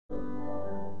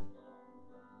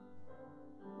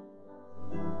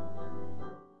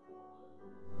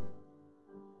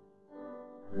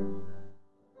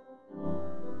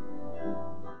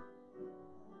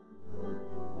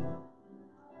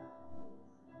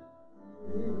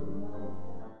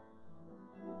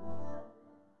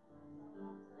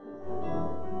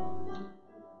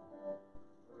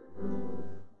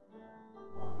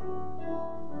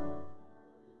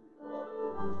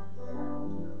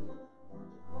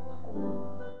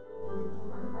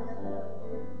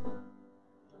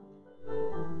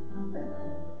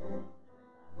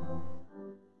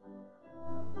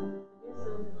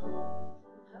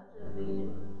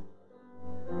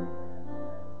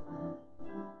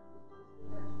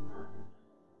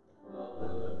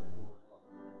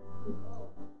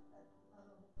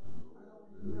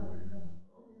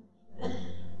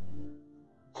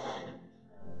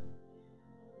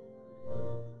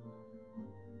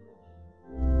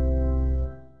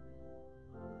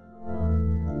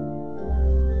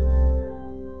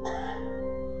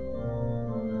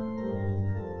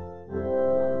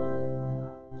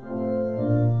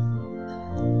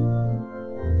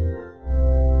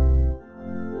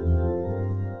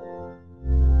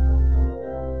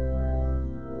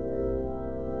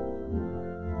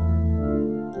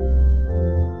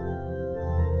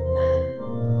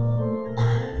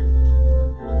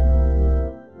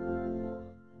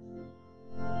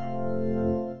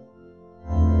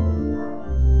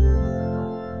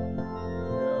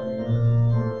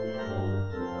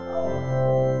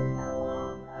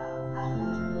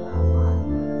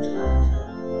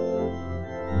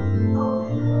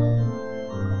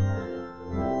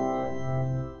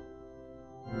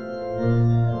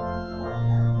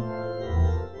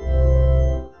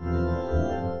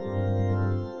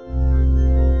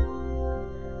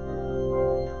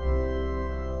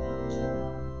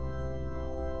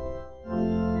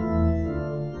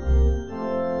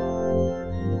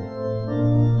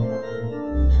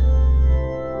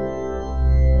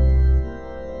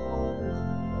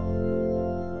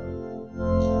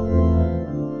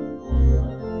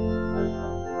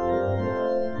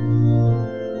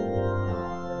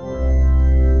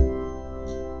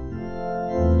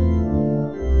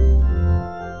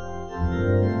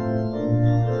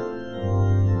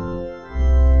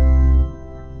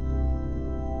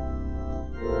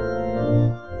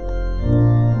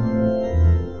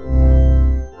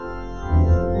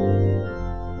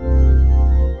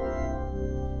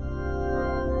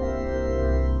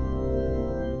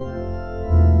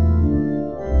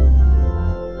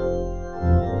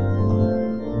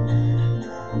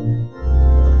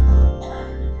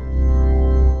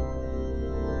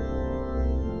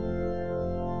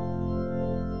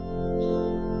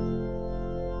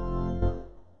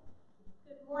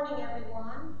morning,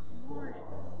 everyone. Good morning.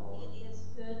 It is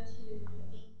good to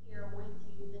be here with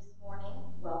you this morning.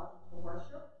 Welcome to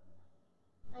worship.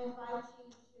 I invite you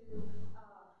to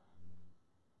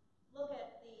look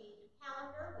at the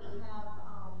calendar. We have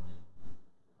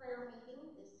prayer meeting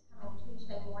this coming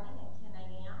Tuesday morning at 10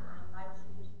 a.m. I invite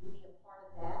you to be a part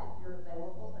of that if you're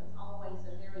available. It's always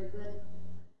a very good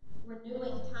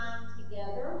renewing time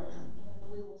together,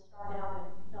 and we will start out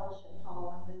in Fellowship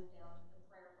Hall and move down to the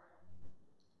prayer room.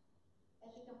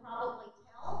 As you can probably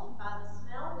tell by the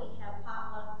smell, we have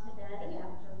potluck today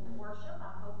after worship.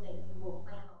 I hope that you will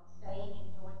plan on staying and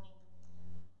joining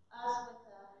us with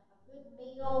a good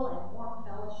meal and warm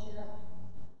fellowship.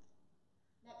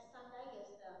 Next Sunday is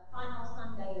the final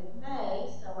Sunday of May,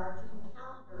 so our June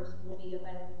calendars will be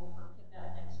available for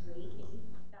pickup next week. If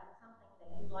you've got something that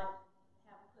you'd like to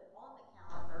have put on the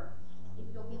calendar,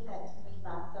 if you'll get that to me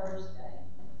by Thursday.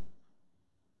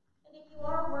 And if you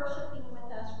are worshiping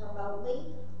with us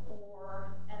remotely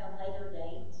or at a later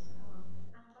date,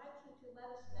 I invite you to let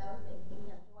us know that you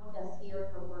have joined us here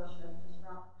for worship. Just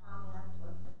drop a comment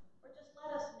or just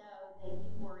let us know that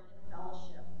you were in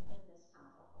fellowship in this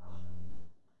time of worship.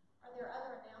 Are there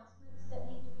other announcements that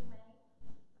need to be made?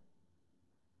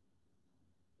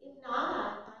 If not, I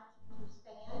invite you to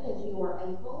stand as you are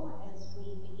able as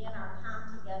we begin our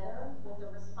time together with a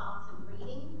responsive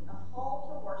reading, a call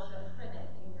to worship printed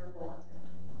in your bulletin.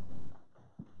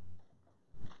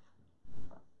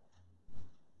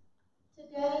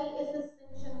 Today is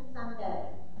Ascension Sunday,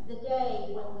 the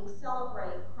day when we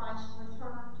celebrate Christ's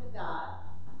return to God.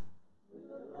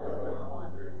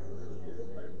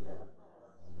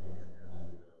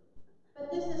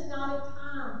 But this is not a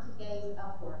time to gaze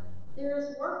upward. There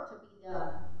is work to be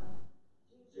done.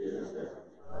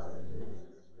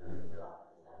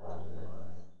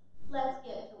 Let's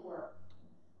get to work.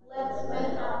 Let's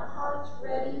make our hearts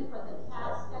ready for the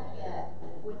task ahead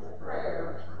with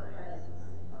prayer and praise.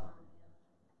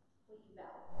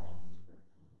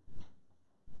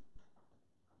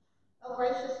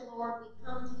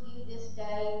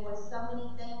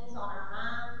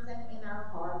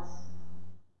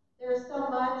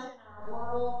 our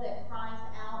world that cries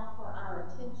out for our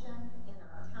attention and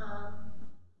our time.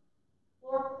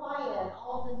 Lord, quiet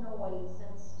all the noise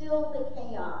and still the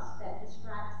chaos that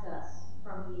distracts us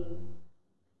from you.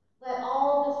 Let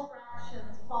all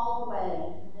distractions fall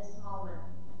away in this moment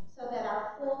so that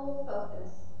our full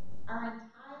focus, our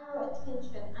entire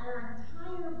attention, our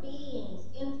entire beings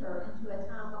enter into a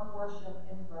time of worship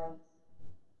and praise.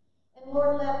 And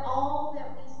Lord, let all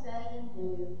that we say and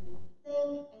do,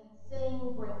 think and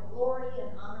sing bring glory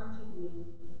and honor to you.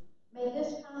 May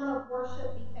this time of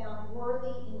worship be found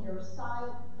worthy in your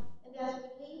sight, and as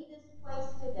we leave this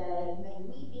place today, may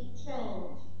we be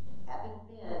changed, having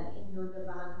been in your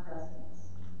divine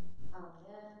presence.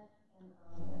 Amen and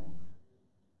amen.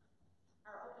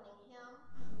 Our opening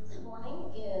hymn this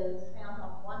morning is found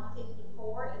on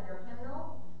 154 in your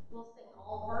hymnal. We'll sing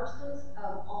all verses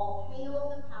of All Hail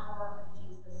the Power of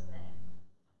Jesus' name.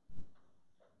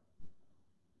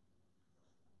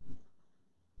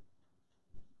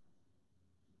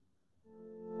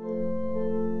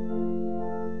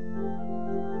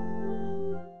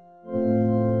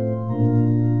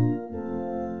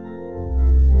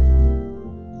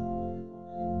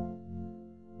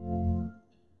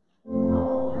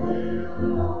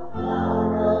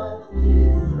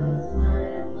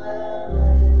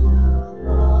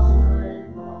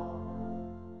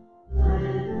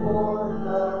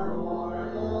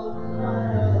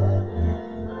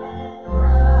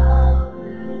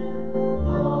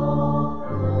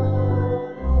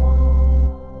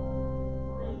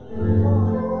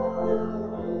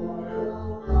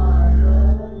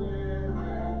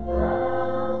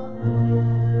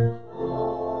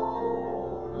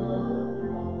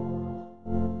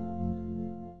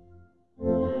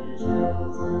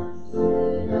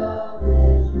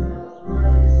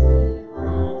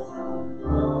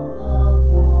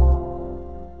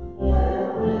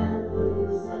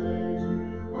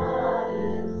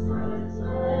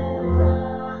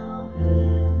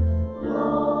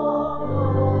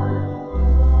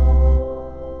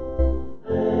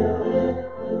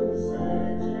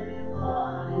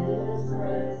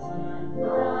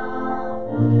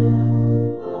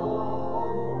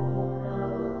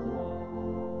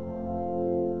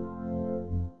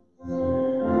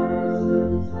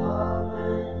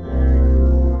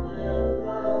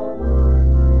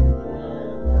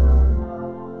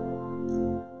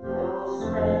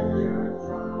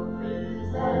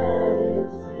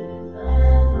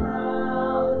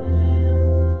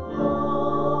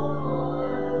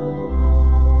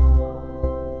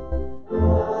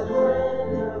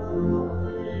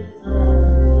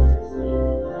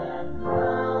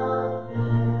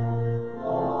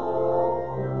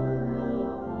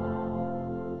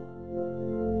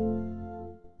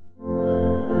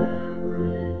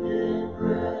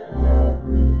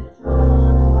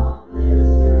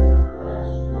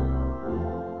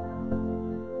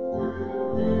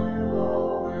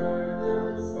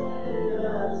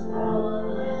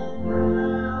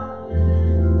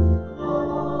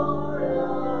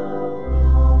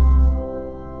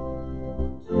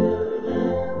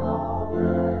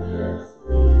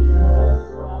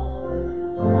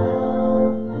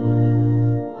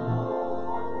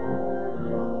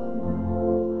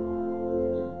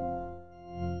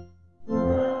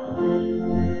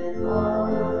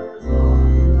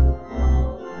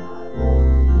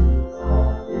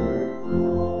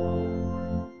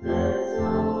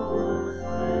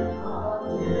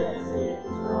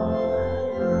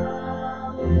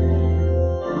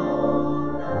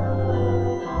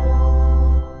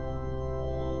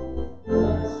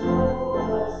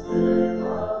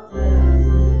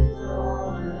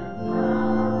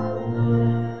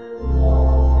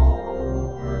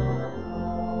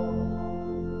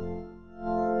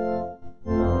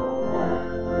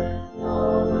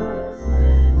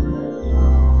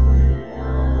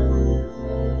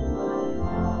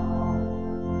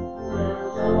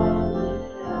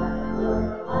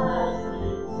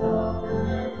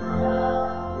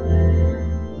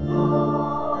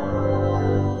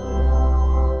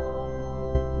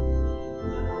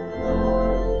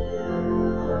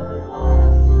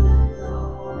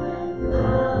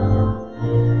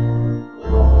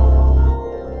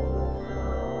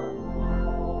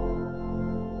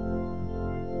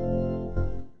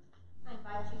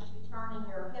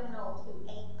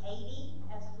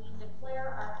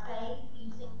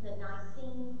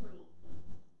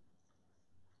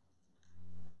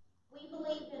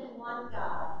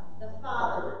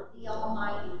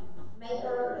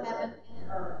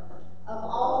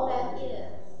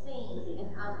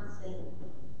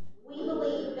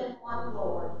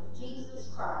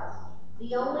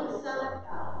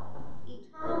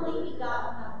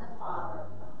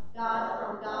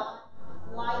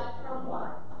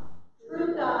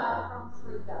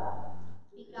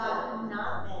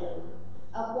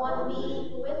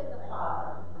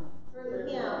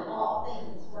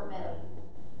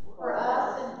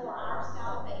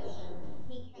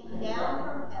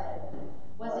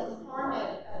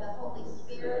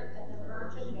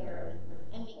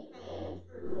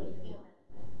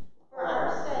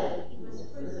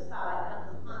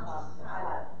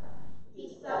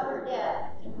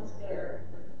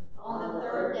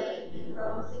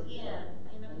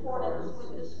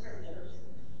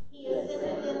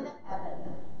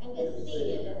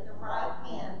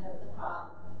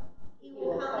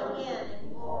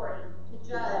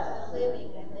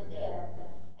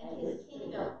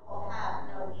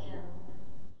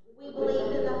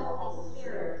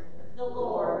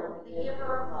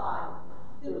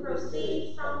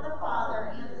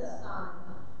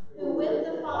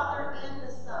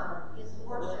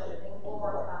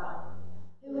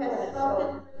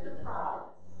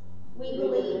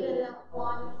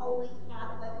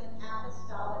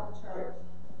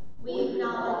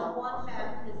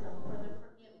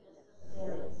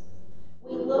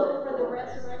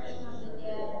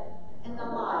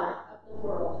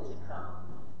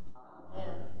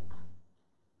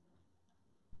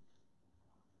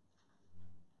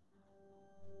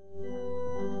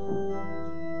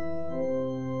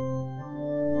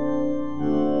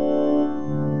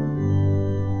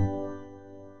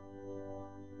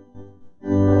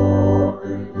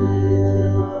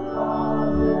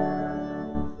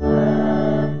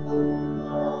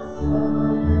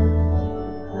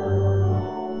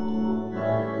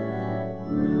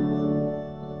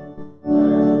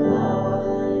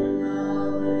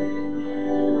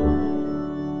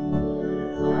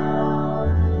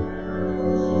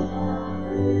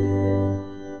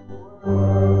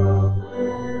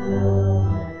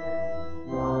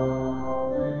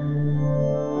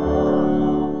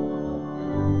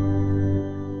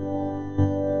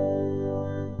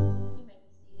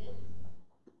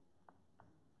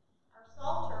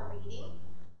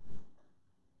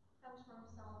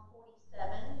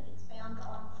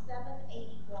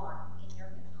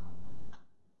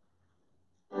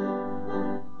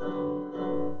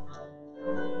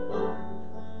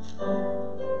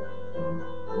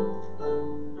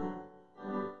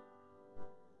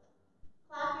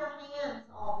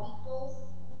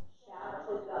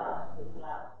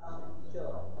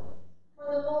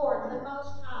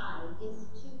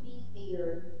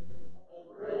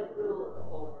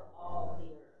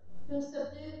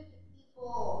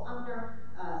 people under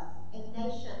us and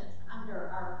nations under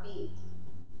our feet.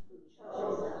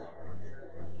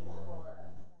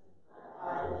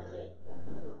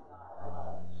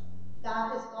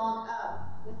 God has gone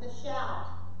up with a shout.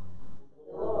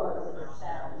 The Lord with the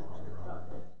sound of the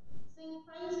trumpet. Sing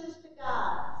praises to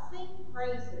God. Sing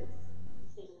praises.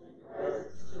 Sing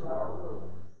praises to our ruler.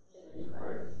 Sing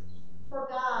praises. For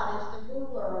God is the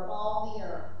ruler of all the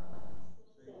earth.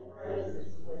 Sing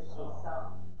praises with a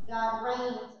song. God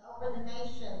reigns over the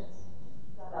nations.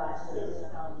 God sits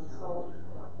on his holy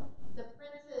throne. The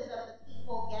princes of the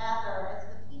people gather as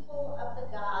the people of the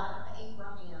God of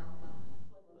Abraham.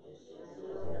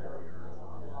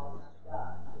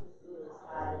 God, who is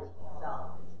highly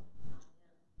exalted.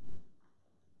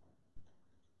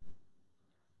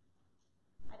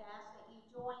 I'd ask that you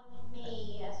join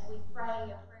me as we pray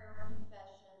a prayer of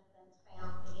confession that's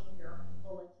found in your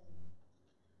bulletin.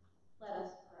 Let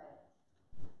us pray.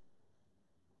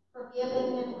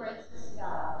 Forgiving and gracious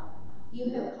God, you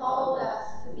have called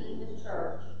us to be the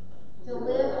church, to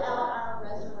live out our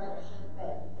resurrection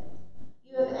faith.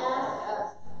 You have asked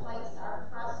us to place our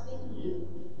trust in you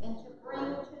and to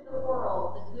bring to the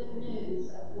world the good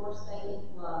news of your saving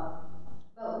love.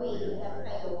 But we have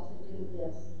failed to do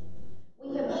this.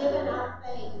 We have given our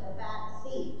faith a back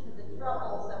seat to the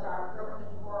troubles of our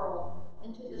broken world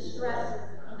and to the stresses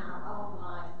in our own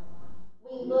life.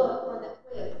 We look for the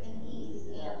quick and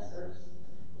easy answers.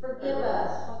 Forgive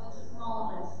us for the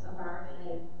smallness of our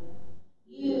faith.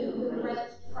 You who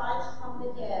raised Christ from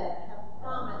the dead have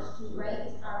promised to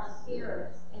raise our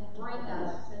spirits and bring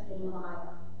us to new life.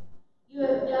 You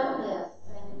have done this,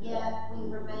 and yet we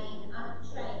remain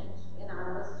unchanged in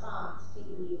our response to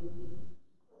you.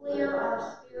 Clear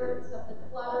our spirits of the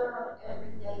clutter of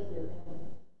everyday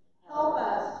living. Help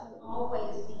us to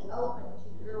always be open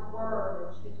to your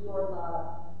word and to your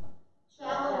love.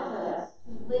 Challenge us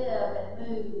to live and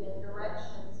move in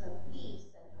directions of peace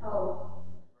and hope,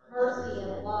 mercy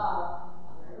and love,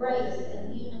 grace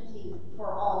and unity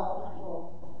for all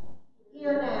people.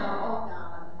 Hear now, O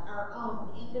God, our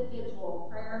own individual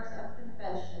prayers of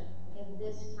confession in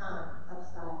this time of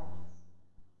silence.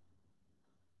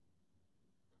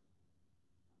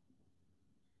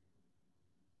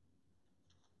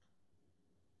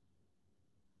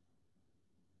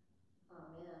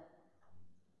 Amen.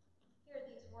 Hear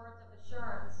these words of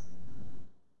assurance.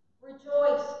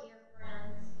 Rejoice, dear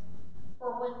friends, for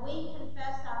when we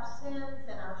confess our sins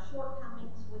and our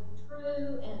shortcomings with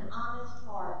true and honest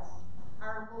hearts,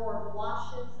 our Lord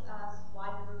washes us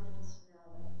whiter than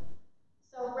snow.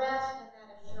 So rest in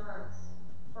that assurance,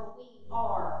 for we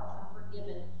are a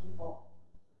forgiven people.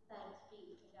 Thanks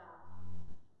be to God.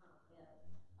 Amen.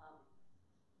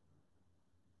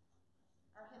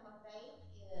 Our hymn of faith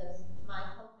is My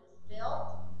Hope is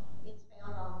Built. It's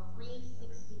found on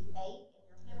 368 in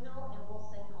your hymnal, and we'll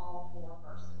sing all 4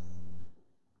 verses.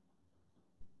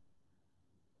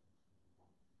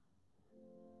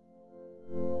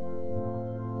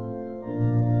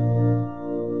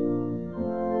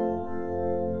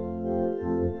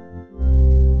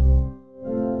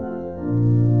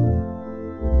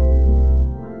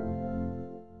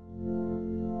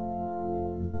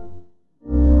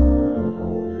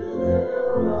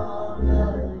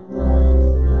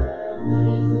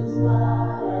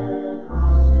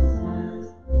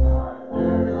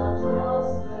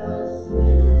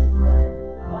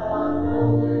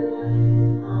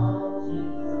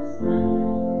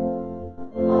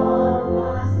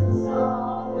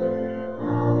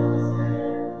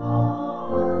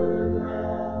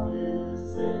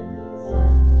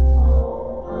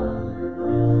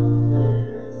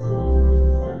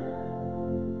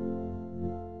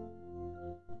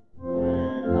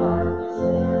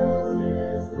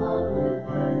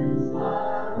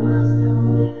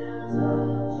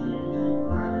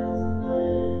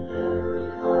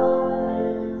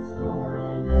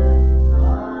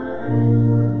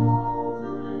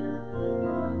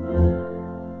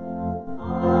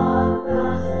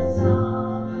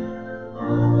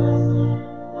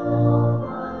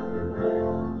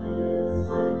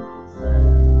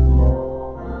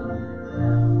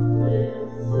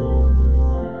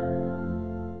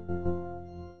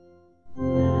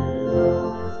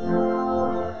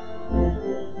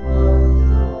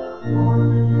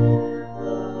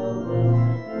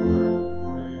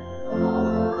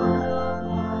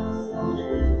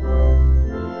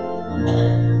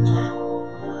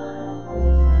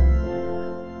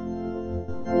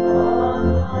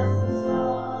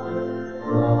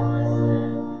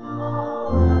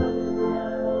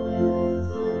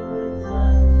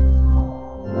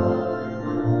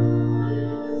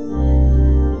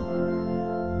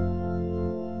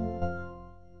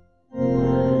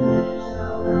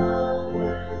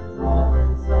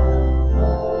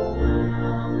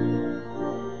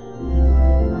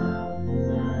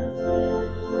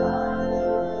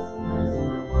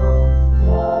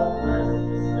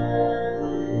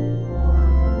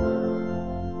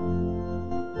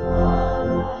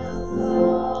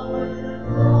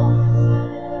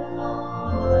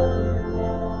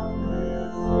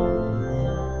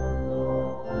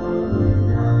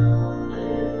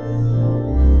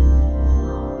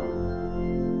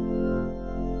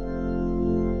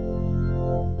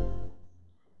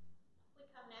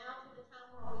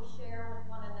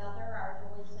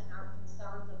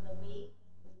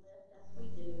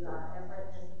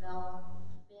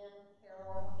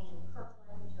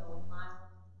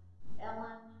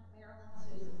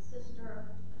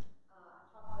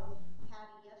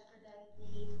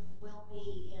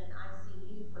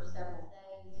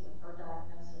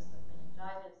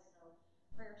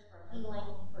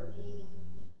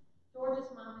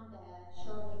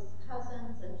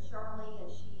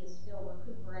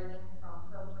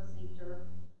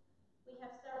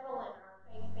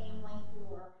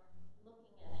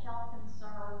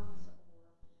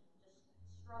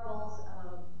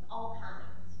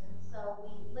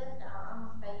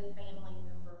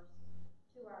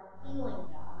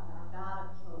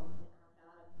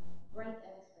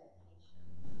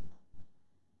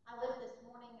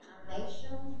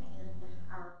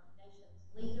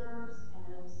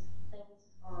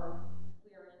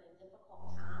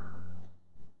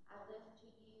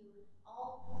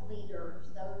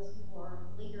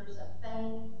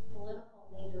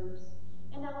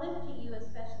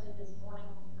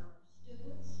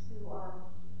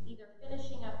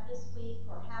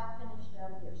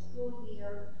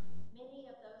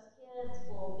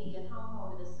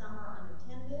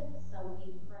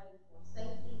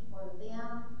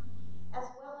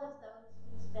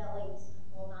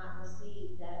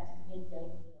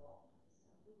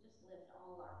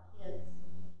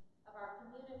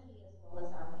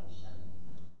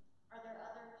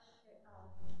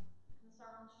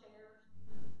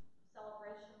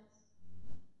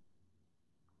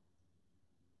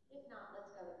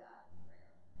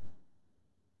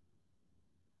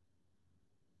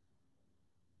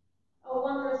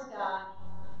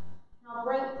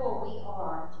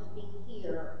 to be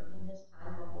here in this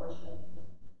time of worship.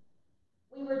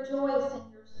 We rejoice in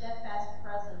your steadfast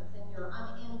presence and your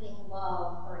unending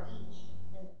love for each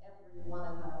and every one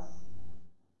of us.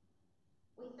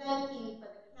 We thank you for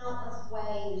the countless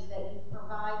ways that you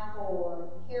provide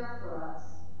for and care for us,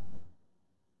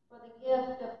 for the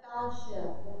gift of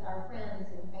fellowship with our friends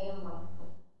and family,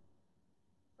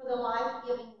 for the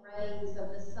life-giving rays of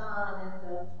the sun and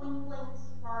the twinkling,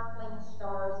 sparkling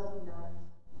stars of night,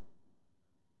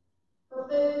 for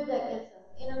food that gives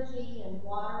us energy and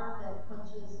water that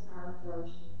quenches our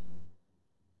thirst,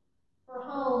 for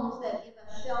homes that give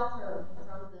us shelter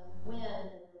from the wind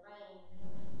and the rain.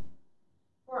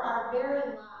 For our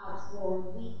very lives,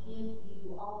 Lord, we give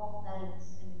you all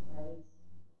thanks and praise.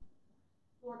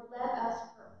 Lord, let us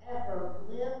forever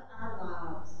live our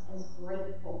lives as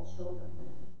grateful children,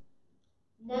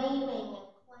 naming and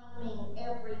claiming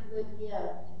every good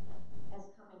gift as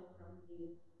coming from you.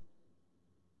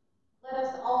 Let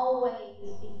us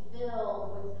always be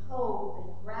filled with hope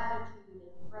and gratitude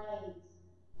and praise,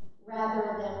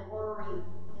 rather than worry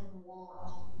and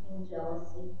want and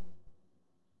jealousy.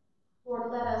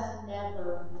 Lord, let us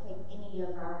never take any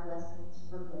of our blessings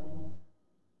for granted.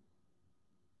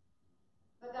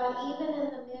 But God, even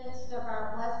in the midst of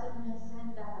our blessedness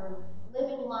and our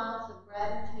living lives of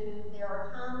gratitude, there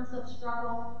are times of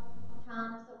struggle,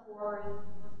 times of worry,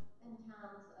 and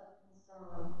times of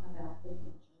concern about the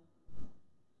future.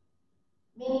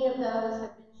 Many of those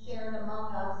have been shared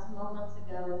among us moments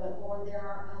ago, but Lord, there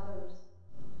are others,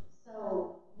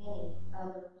 so many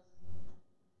others.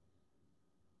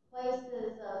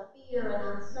 Places of fear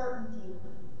and uncertainty,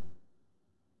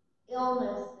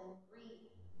 illness and grief,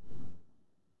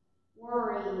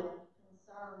 worry and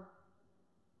concern.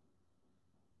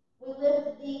 We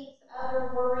lift these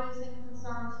other worries and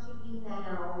concerns to you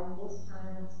now in this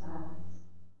time of silence.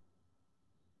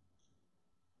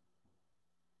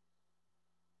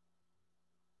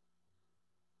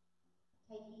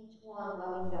 Take each one,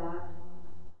 loving God.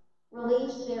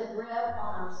 Release their grip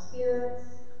on our spirits,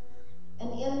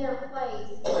 and in their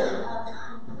place give us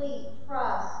complete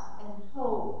trust and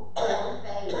hope and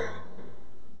faith.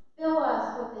 Fill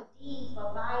us with a deep,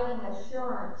 abiding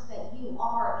assurance that you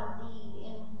are indeed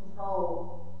in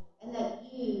control and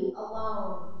that you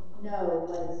alone know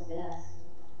what is best.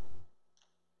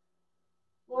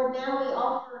 Lord, now we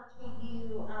offer to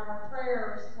you our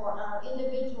prayers for our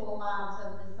individual lives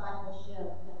of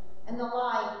discipleship and the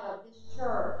life of this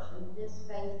church and this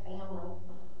faith family.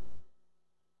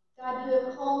 God, you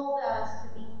have called us to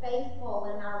be faithful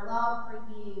in our love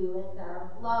for you and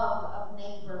our love of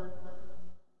neighbor.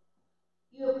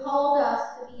 You have called us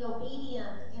to be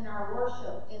obedient in our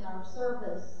worship, in our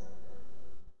service.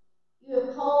 You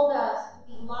have called us to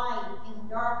be light in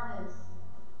darkness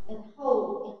and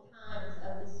hope in times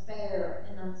of despair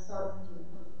and uncertainty.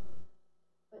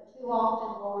 But too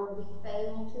often, Lord, we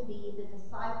fail to be the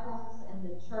disciples and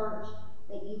the church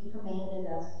that you've commanded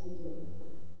us to do.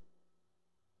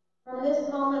 From this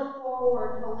moment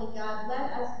forward, Holy God,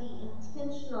 let us be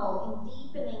intentional in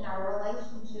deepening our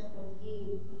relationship with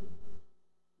you.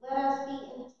 Let us be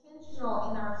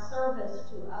intentional in our service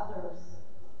to others.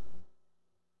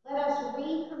 Let us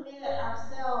recommit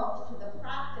ourselves to the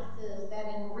practices that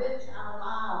enrich our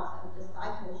lives of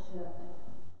discipleship.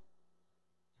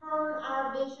 Turn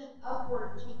our vision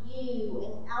upward to you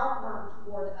and outward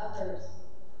toward others.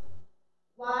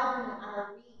 Widen our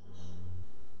reach.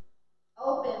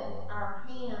 Open our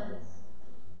hands.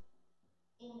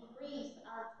 Increase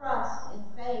our trust and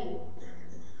faith.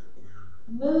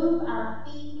 Move our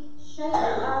feet. Shake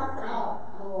us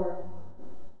up, Lord.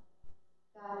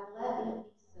 God, let it be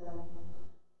so.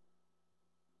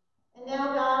 And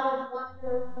now, God of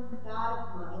wonder, God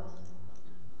of might,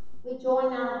 we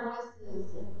join our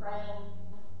voices in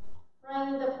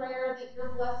praying the prayer that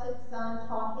your blessed Son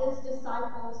taught his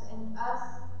disciples and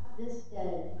us this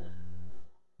day.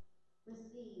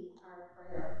 Receive our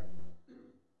prayer.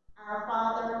 Our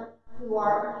Father, who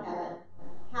art in heaven,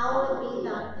 hallowed be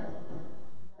thy name.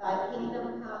 Thy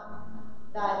kingdom come,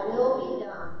 thy will be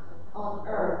done, on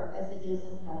earth as it is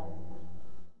in heaven.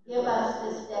 Give us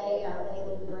this day our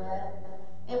daily bread,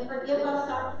 and forgive us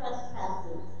our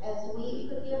trespasses, as we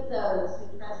forgive those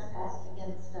who trespass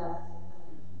against us.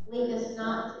 Lead us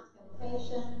not to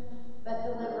temptation, but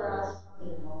deliver us from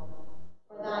evil.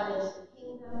 For thine is the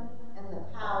kingdom, and the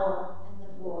power, and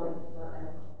the glory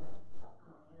forever.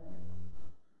 Amen.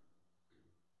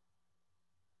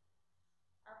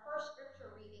 Our first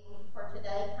scripture reading for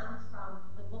today comes from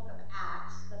the book of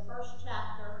Acts, the first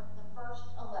chapter, the first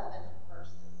 11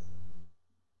 verses.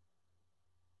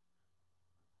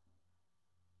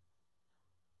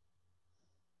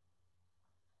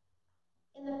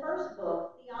 In the first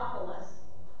book, Theophilus,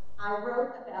 I wrote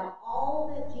about all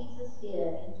that Jesus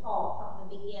did and taught from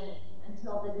the beginning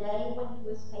until the day when he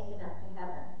was taken up to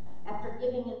heaven, after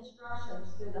giving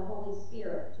instructions through the Holy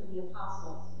Spirit to the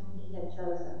apostles whom he had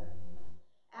chosen.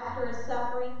 After his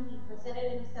suffering, he presented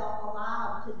himself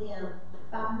alive to them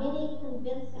by many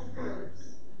convincing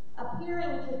proofs,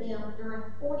 appearing to them during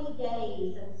 40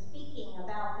 days and speaking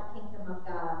about the kingdom of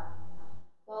God.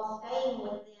 While staying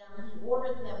with them, he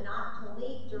ordered them not to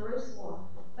leave Jerusalem,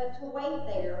 but to wait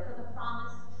there for the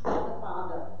promise of the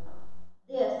Father.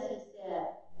 This, he said,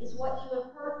 is what you have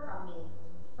heard from me.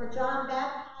 For John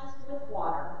baptized with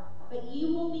water, but you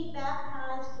will be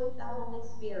baptized with the Holy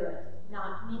Spirit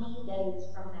not many days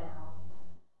from now.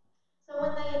 So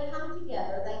when they had come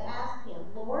together, they asked him,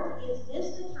 Lord, is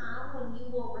this the time when you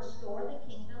will restore the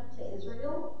kingdom to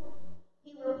Israel?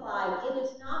 He replied, It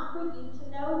is not for you to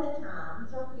know the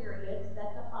times or periods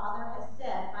that the Father has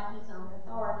set by his own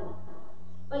authority.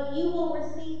 But you will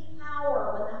receive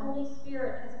power when the Holy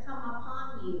Spirit has come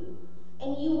upon you,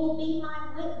 and you will be my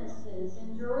witnesses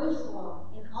in Jerusalem,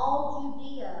 in all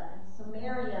Judea and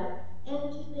Samaria,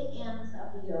 and to the ends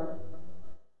of the earth.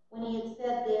 When he had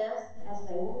said this, as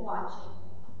they were watching,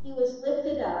 he was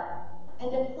lifted up,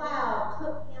 and a cloud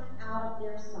took him out of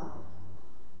their sight.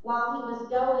 While he was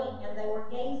going and they were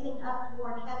gazing up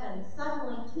toward heaven,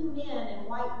 suddenly two men in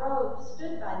white robes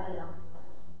stood by them.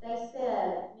 They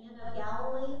said, Men of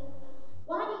Galilee,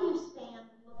 why do you stand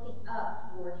looking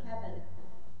up toward heaven?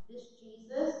 This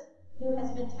Jesus, who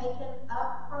has been taken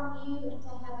up from you into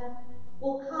heaven,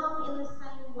 will come in the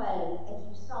same way as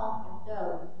you saw him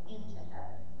go into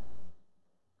heaven.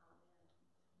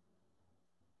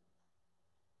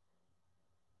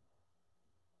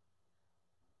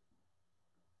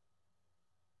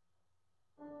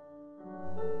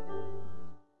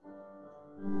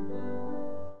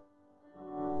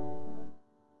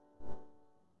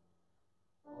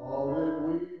 All that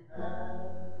we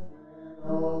have and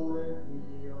all that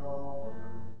we offer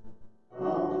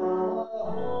come from a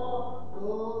heart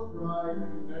both right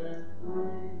and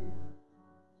free.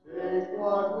 Take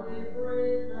what we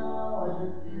bring now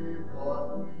and give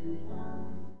what we need.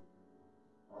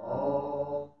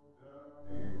 All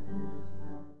done in His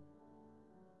name.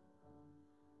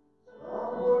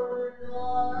 Some would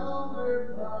rely on their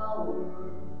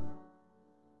power,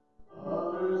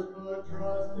 others put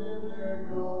trust in their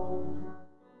gold.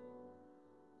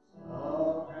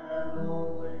 Some have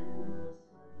only the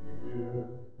Savior,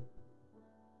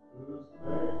 whose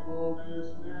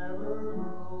faithfulness never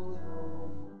grows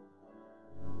old.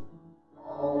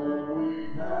 All that we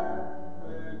have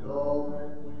and all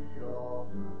that we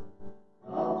offer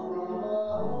comes from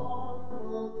a heart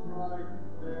both right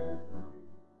and free.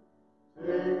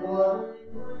 Take what we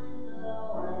bring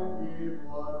now and give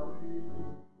what we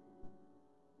need.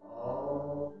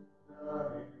 All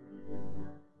done in His name.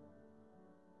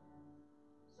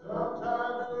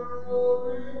 Sometimes the road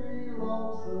may be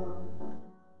lonesome,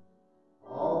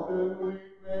 often we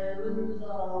may lose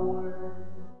our way.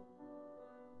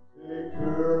 Take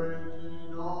courage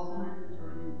and always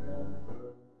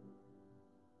remember,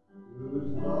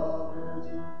 whose love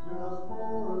isn't just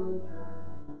for a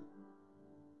day.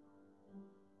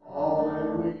 All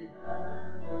that we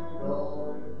have and all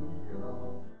that we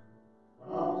offer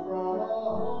comes from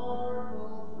a heart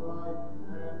both right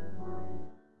and free.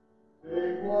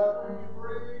 Take what we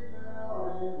bring now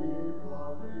and give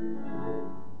what we need.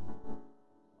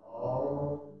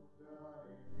 All done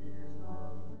in His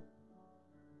love.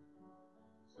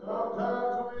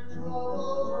 Sometimes when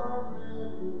troubles are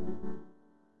many,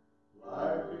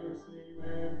 life can seem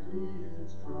empty,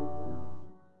 it's true.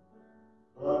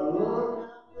 But look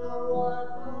at the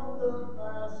life of the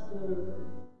Master,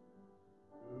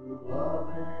 who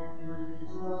lovingly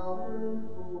suffered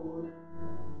for you.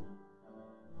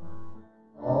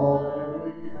 All that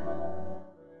we have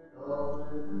and all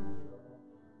that we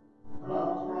are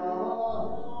comes from a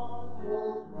heart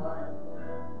both right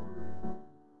and free.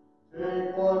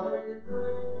 Take what we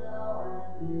bring now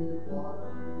and give what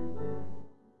we need.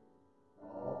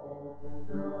 All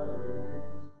done in His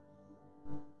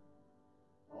name.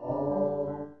 All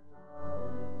done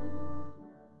in His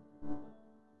name.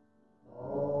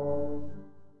 All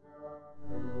done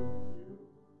in You.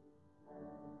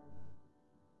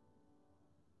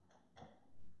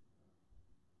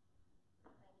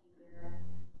 Thank you, Barry.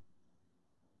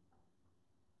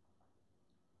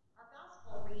 Our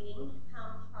gospel reading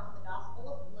comes from the Gospel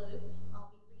of Luke. I'll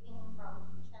be reading from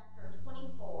chapter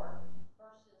 24,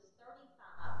 verses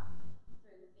 35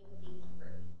 through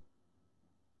 53.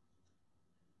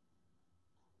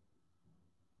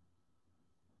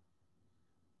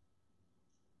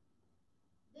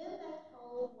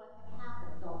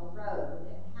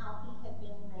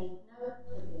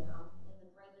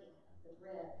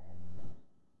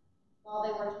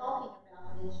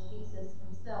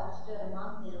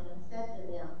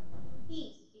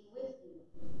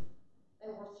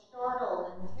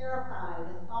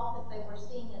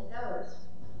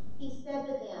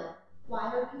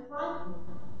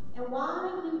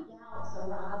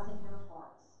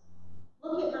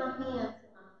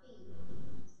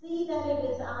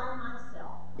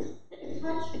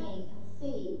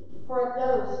 see, for a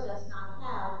ghost does not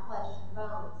have flesh and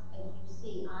bones, as you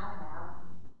see I have.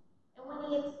 And when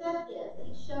he had said this,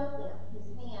 he showed them his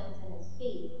hands and his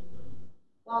feet.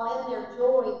 While in their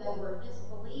joy they were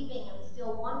disbelieving and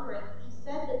still wondering, he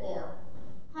said to them,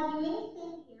 "Have you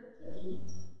anything here to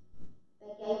eat?"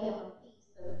 They gave him a piece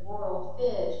of broiled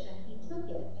fish, and he took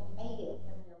it and ate it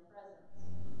in their presence.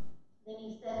 Then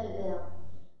he said to them,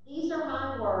 "These are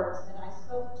my words that I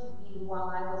spoke to you while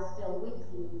I was still with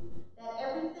you, that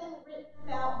everything written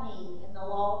about me in the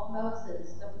law of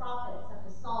Moses, the prophets, and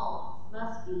the Psalms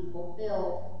must be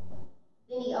fulfilled."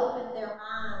 Then he opened their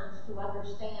minds to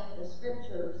understand the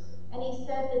Scriptures, and he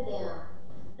said to them,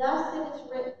 "Thus it is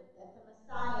written that the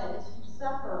Messiah is to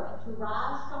suffer and to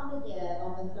rise from the dead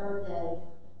on the third day,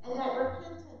 and that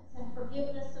repentance and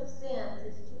forgiveness of sins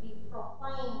is to be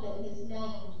proclaimed in his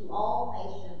name to all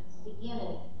nations,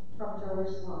 beginning from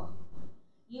Jerusalem.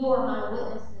 You are my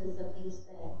witnesses of these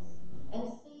things.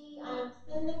 And see, I am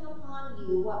sending upon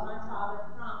you what my Father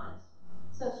promised.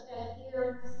 So stay here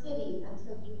in the city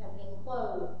until you have been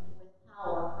clothed with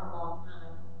power from on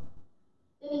high."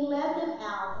 Then he led them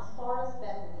out as far as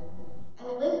Bethany,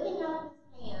 and lifting up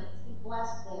his hands, he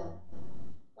blessed them.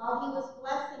 While he was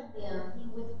blessing them, he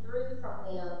withdrew from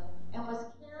them and was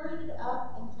carried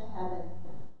up into heaven.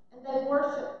 And they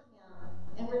worshipped him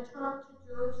and returned to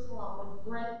Jerusalem with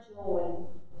great joy,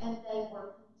 and they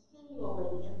were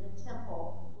continually in the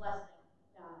temple blessing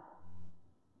God.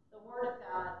 The word of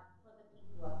God for the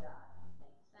people of God.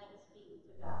 Thanks be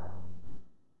to God.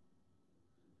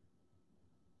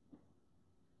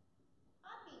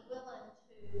 I'd be willing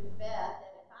to bet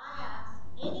that if I asked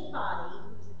anybody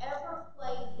who's ever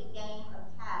played the game of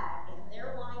tag in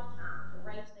their lifetime to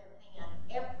raise their hand,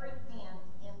 every hand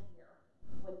in here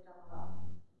would come up.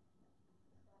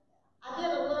 I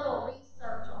did a little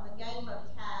research on the game of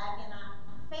tag, and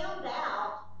I found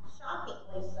out,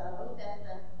 shockingly so, that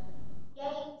the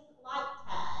games like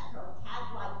tag or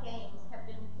tag-like games have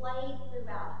been played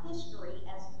throughout history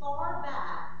as far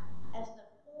back as the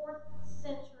 4th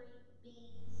century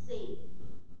BC.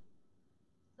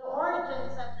 The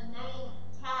origins of the name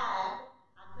tag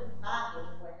I couldn't find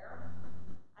anywhere.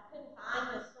 I couldn't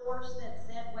find a source that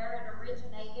said where it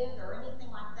originated or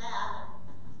anything like that.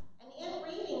 And in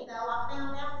reading, though, I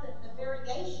found out that the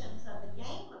variations of the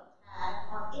game of tag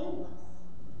are endless.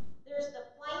 There's the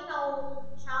plain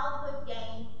old childhood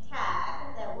game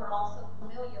tag that we're also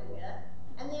familiar with,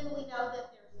 and then we know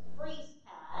that there's freeze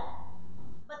tag,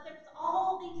 but there's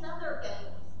all these other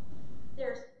games.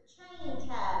 There's chain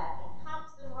tag, and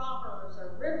cops and robbers,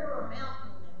 or river or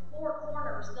mountain, and four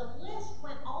corners. The list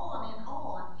went on and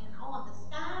on and on. The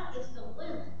sky is the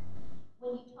limit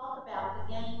when you talk about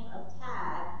the game of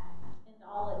tag and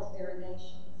all its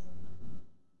variations.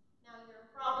 Now you're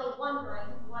probably wondering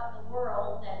what in the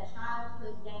world that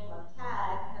childhood game of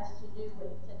tag has to do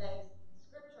with today's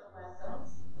scripture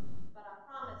lessons, but I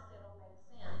promise it'll make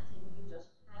sense if you just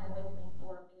hang with me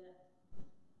for a bit.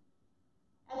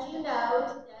 As you know,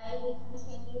 today we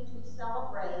continue to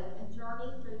celebrate and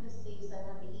journey through the season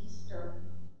of Easter.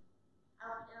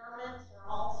 Our paraments are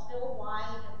all still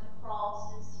white, and the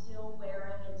cross is still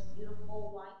wearing its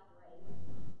beautiful white drape.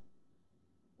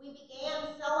 We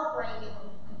began celebrating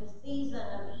the season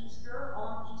of Easter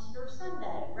on Easter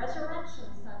Sunday,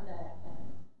 Resurrection Sunday.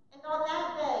 And on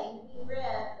that day, we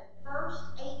read the first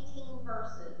 18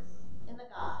 verses in the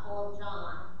Gospel of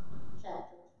John,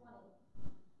 chapter 20.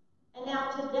 And now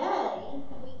today,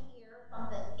 we hear from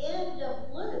the end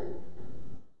of Luke,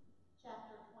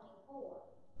 chapter 24.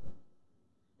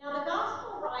 Now, the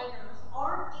Gospel writers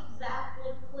aren't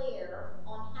exactly clear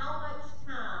on how much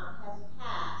time has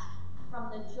passed from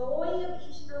the joy of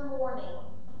Easter morning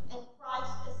and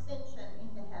Christ's ascension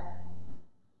into heaven.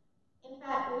 In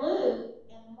fact, Luke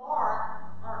and Mark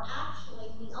are actually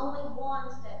the only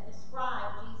ones that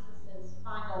describe Jesus'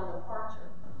 final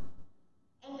departure.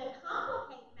 And to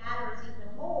complicate matters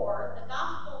even more, the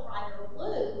Gospel writer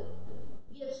Luke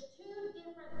gives two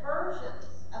different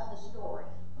versions of the story.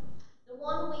 The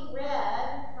one we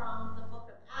read from the book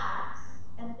of Acts,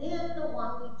 and then the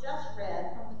one we just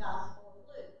read from the Gospel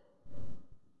of Luke.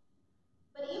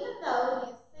 But even though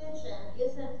the ascension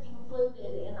isn't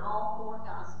included in all four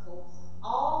Gospels,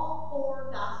 all four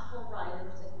Gospel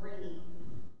writers agree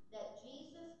that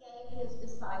Jesus gave his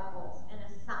disciples an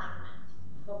assignment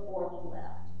before he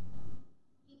left.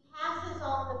 He passes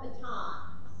on the baton,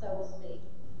 so to speak.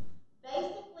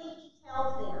 Basically, he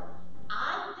tells them,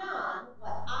 "I've done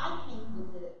what I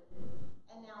came to do,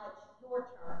 and now it's your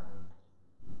turn."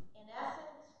 In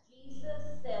essence,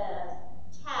 Jesus says,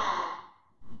 "Tag,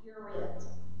 you're it."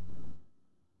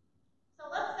 So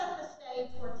let's set the stage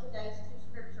for today's two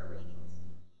scripture readings.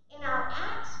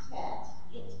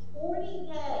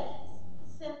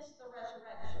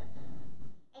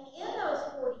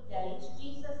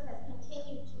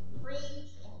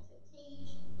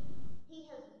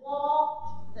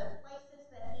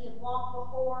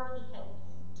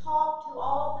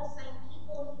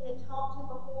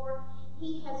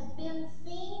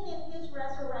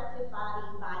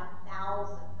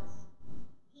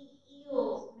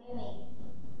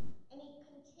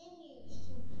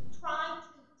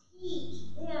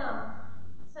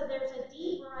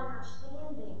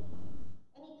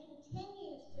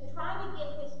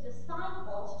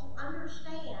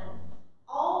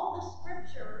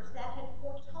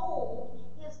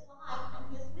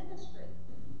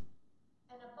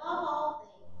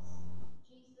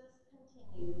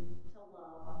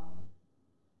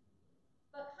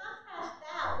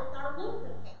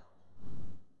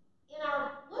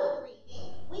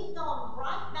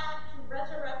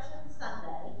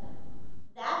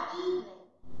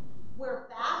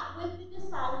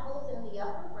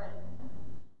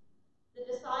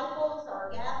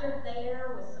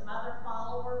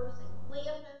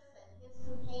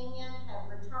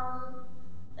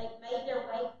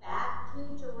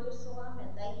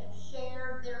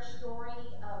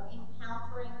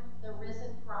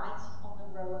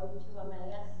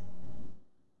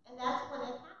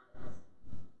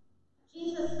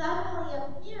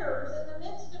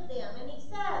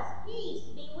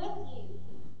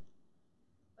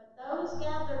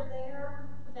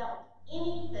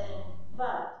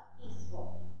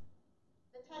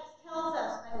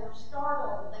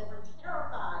 fearful. They were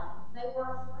terrified. They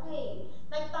were afraid.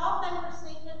 They thought they were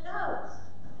seeing a ghost.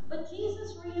 But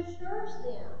Jesus reassures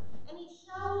them, and he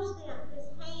shows them his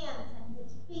hands and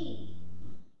his feet.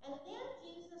 And then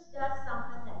Jesus does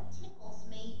something that tickles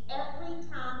me every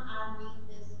time I read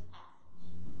this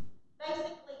passage.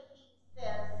 Basically, he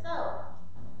says, "So,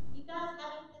 you guys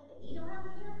have anything to eat around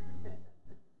here?"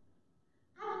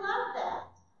 I love that.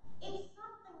 It's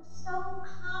something so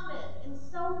common and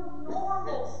so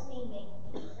normal seeming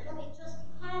that it just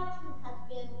had to have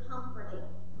been comforting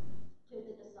to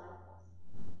the disciples.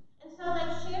 And so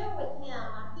they share with him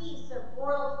a piece of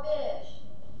broiled fish.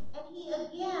 And he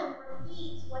again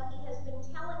repeats what he has been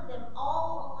telling them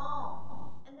all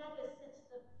along. And that is, since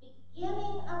the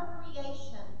beginning of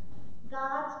creation,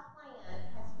 God's plan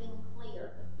has been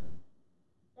clear.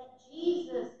 That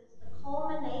Jesus is the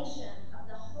culmination of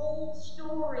the whole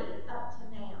story up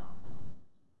to now.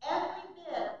 Every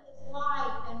bit of his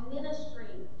life and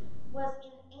ministry was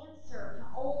in answer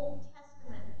to Old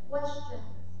Testament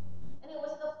questions. And it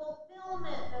was the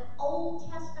fulfillment of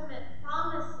Old Testament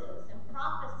promises and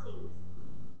prophecies.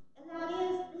 And that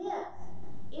is this.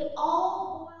 It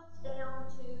all boils down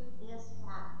to this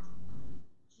fact.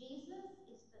 Jesus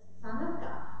is the Son of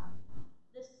God,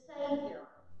 the Savior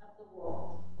of the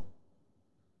world.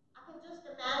 I can just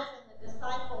imagine the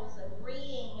disciples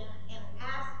agreeing and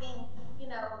asking,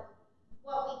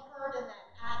 what we heard in that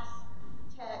Acts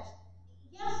text.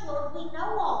 Yes, Lord, we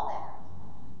know all that.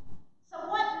 So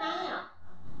what now?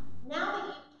 Now that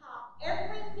you've taught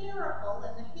every miracle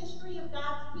in the history of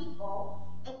God's people,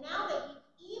 and now that you've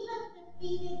even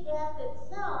defeated death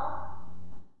itself,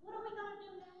 what are we going to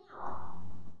do now?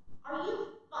 Are you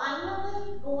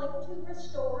finally going to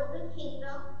restore the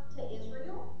kingdom to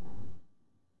Israel?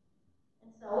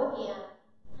 And so again,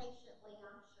 patiently,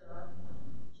 I'm sure,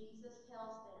 Jesus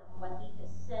tells them what he has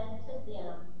said to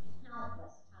them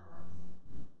countless times.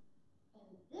 And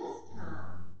this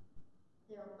time,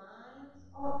 their minds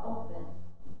are open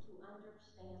to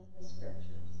understand the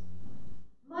scriptures.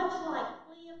 Much like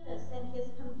Cleopas and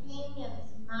his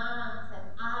companions' minds and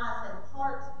eyes and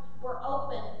hearts were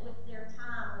opened with their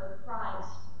time with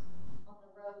Christ on the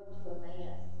road to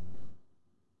Emmaus.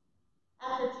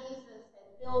 After Jesus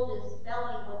had filled his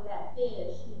belly with that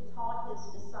fish, he taught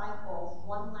his disciples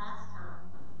one last time.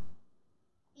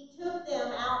 He took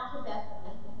them out to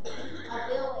Bethany, a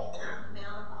village on the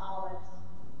Mount of Olives,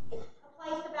 a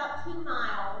place about 2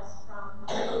 miles from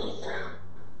Jerusalem.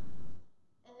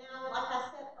 And now, like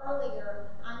I said earlier,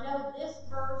 I know this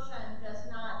version does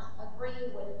not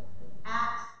agree with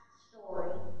Acts'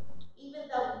 story, even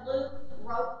though Luke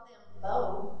wrote them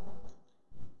both.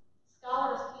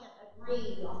 Scholars can't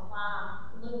agree on why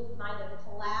Luke might have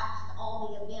collapsed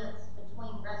all the events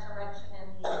between resurrection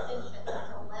and the ascension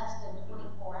into less than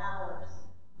 24 hours.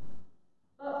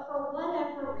 But for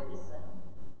whatever reason,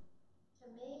 to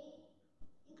me,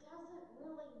 it doesn't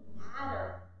really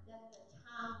matter that the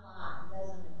timeline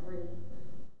doesn't agree.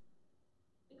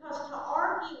 Because to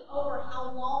argue over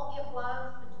how long it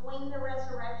was between the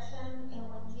resurrection and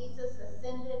when Jesus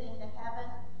ascended into heaven,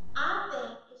 I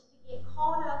think is to get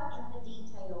caught up in the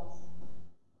details.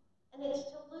 And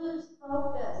it's to lose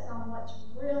focus on what's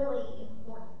really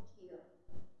important here.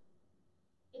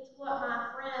 It's what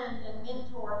my friend and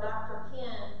mentor, Dr.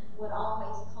 Ken, would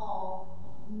always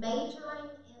call majoring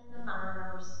in the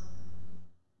minors.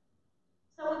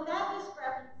 So with that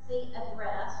discrepancy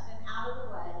addressed and out of the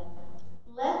way,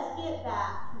 let's get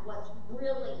back to what's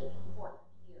really important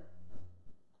here.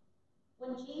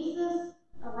 When Jesus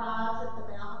arrives at the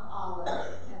Mount of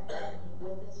Olives at Bethany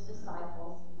with his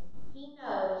disciples, he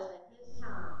knows that his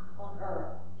time on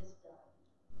earth is done.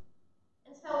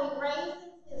 And so he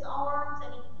raises his arms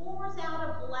and he pours out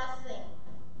a blessing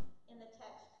in the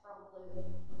text from Luke.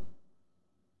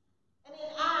 And in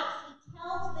Acts, he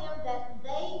tells them that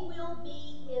they will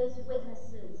be his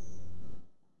witnesses.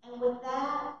 And with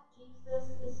that, Jesus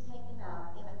is taken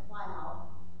up in a cloud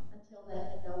until they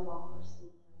can no longer see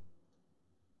him.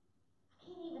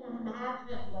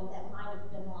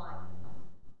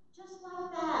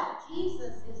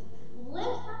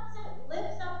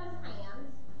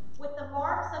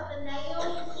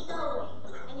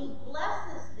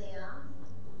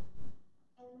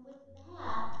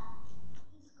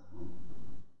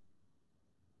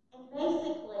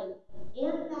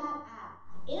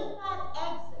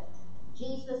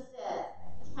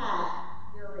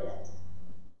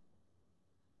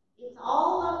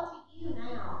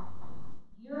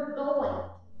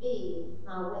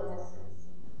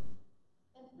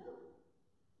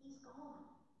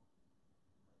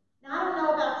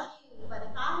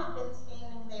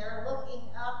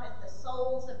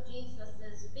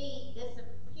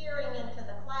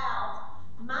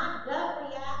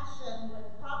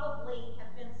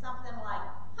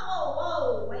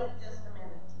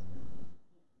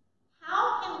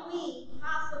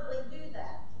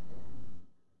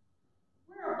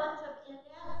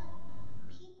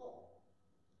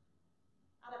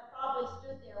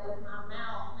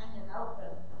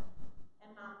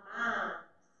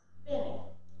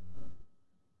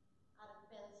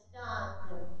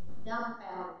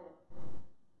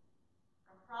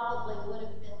 would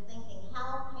have been thinking,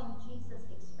 how can Jesus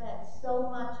expect so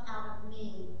much out of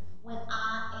me when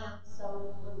I am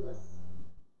so clueless?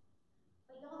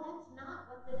 But y'all, that's not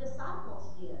what the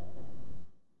disciples did.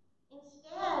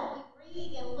 Instead, we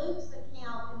read in Luke's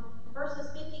account in verses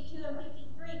 52 and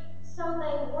 53, so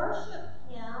they worshiped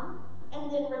him and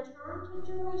then returned to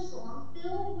Jerusalem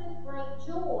filled with great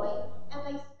joy, and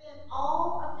they spent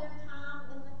all of their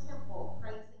time in the temple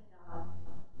praising God.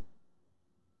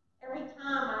 Every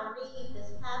time I read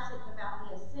this passage about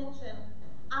the Ascension,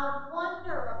 I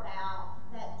wonder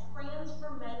about that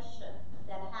transformation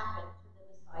that happened to the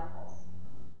disciples.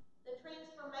 The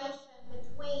transformation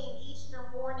between Easter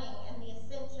morning and the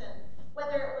Ascension,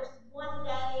 whether it was one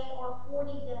day or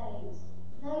 40 days,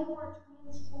 they were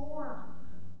transformed.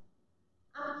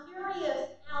 I'm curious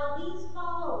how these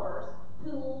followers,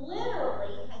 who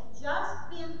literally had just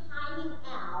been hiding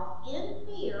out in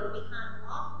fear behind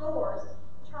locked doors,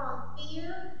 turn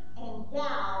fear and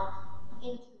doubt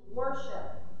into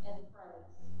worship and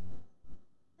praise.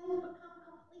 They have become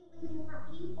completely different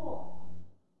people.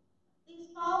 These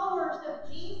followers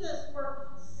of Jesus were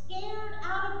scared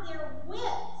out of their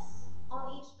wits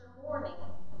on Easter morning.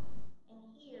 And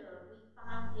here we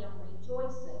find them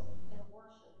rejoicing and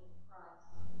worshiping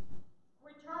Christ.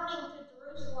 Returning to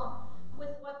Jerusalem with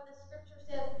what the scripture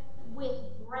says, with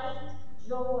great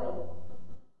joy,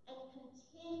 and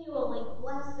continually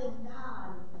blessing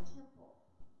God in the temple.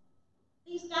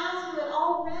 These guys who had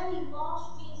already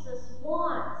lost Jesus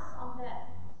once on that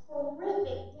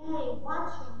horrific day,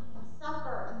 watching him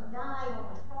suffer and die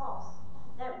on the cross,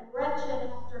 that wretched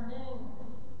afternoon.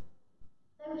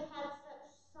 They had such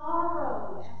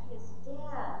sorrow at his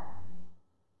death,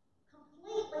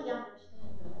 completely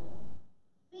understandable.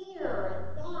 Fear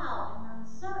and doubt and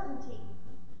uncertainty.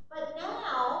 But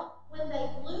now, when they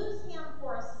lose him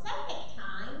for a second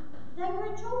time, they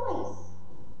rejoice.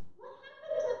 What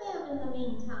happened to them in the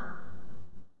meantime?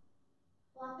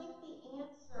 Well, I think the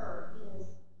answer is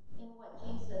in what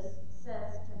Jesus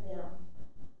says to them.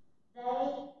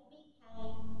 They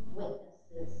became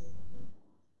witnesses.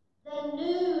 They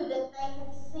knew that they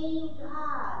had seen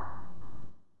God.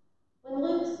 When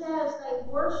Luke says they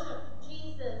worshiped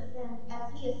Jesus and as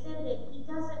he ascended, he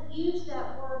doesn't use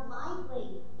that word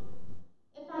lightly.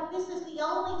 In fact, this is the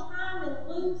only time in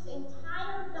Luke's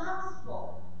entire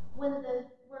gospel when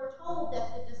we're told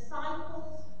that the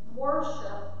disciples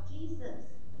worship Jesus.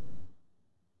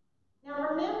 Now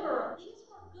remember, these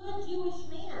were good Jewish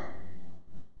men.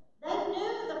 They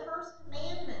knew the first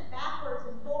commandment backwards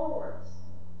and forwards.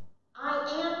 I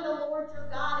am the Lord your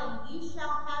God, and you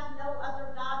shall have no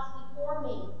other gods before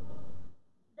me.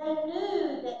 They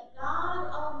knew that God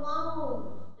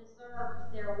alone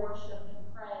deserved their worship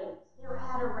and praise, their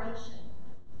adoration.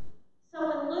 So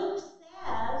when Luke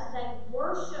says they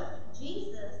worshiped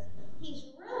Jesus, he's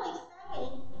really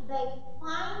saying they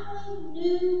finally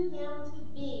knew him to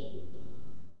be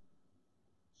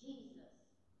Jesus,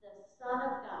 the Son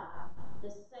of God, the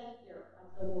Savior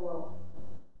of the world.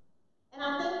 And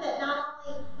I think that not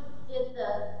only did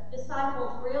the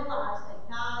disciples realize that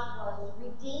God was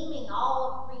redeeming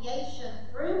all of creation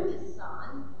through his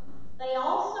Son, they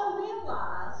also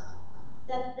realized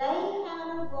that they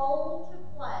had a role to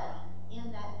play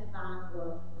in that divine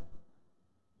work.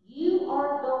 You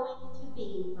are going to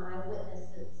be my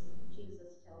witnesses,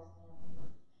 Jesus tells them.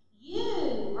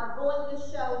 You are going to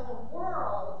show the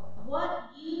world what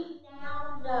you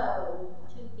now know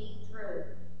to be true.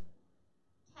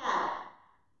 Tag,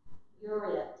 you're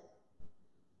it.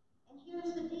 And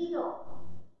here's the deal.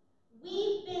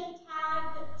 We've been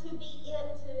tagged to be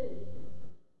it too.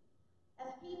 As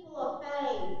people of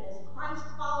faith, as Christ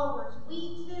followers,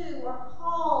 we too are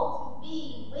called to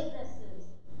be witnesses.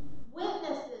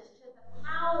 Witnesses to the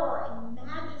power and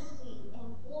majesty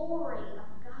and glory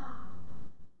of God.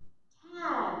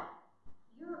 Tag,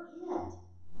 you're it.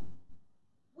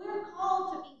 We're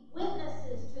called to be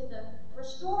witnesses to the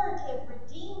restorative,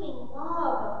 redeeming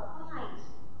love of Christ.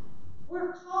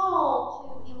 We're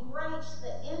called to embrace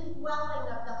the indwelling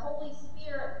of the Holy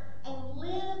Spirit and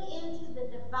live into the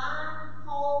divine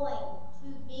calling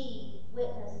to be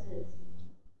witnesses.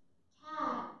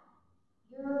 Tag,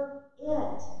 you're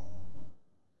it.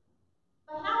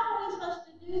 But how are we supposed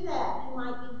to do that? You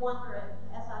might be wondering,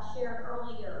 as I shared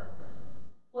earlier,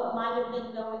 what might have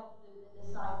been going through the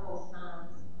disciples'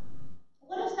 minds.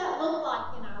 What does that look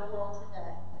like in our world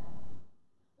today?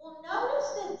 Well, notice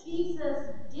that Jesus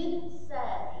didn't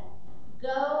say,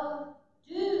 go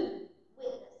do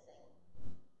witnessing.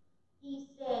 He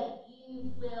said,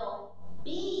 you will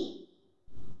be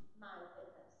my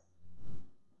witness.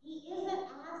 He isn't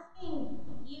asking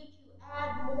you to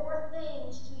add more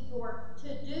things to your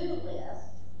to-do list.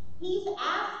 He's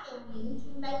asking you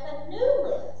to make a new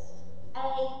list,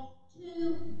 a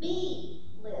to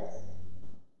be list.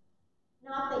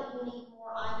 Not that you need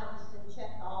more items to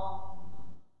check off,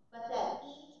 but that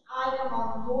each item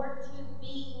on your to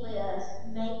be list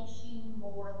makes you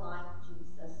more like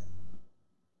Jesus.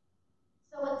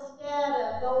 So instead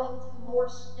of going to more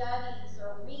studies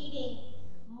or reading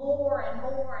more and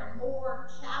more and more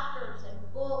chapters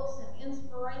and books and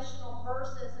inspirational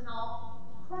verses and all,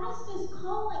 Christ is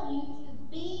calling you to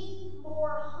be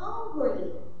more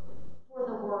hungry for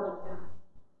the Word of God,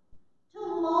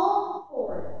 to long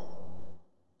for it,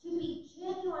 to be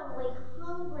genuinely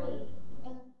hungry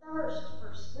and thirst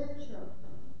for Scripture,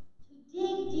 to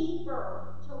dig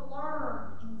deeper, to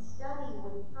learn and study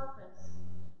with purpose,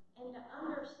 and to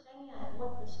understand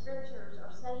what the Scriptures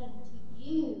are saying to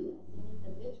you as an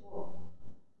individual.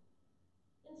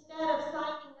 Instead of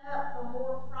signing up for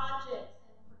more projects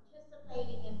and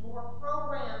participating in more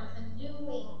programs and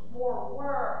doing more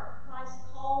work, Christ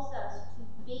calls us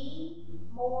to be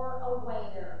more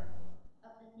aware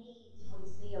of the needs we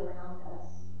see around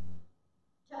us,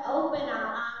 to open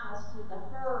our eyes to the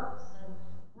hurts and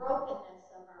brokenness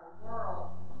of our world,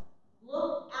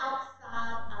 look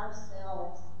outside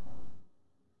ourselves,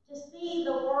 to see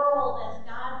the world as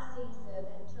God sees it,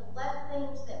 and to let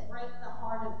things that break the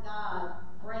heart of God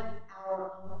break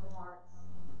our own hearts.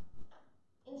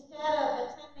 Instead of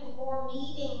attending more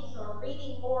meetings or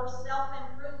reading more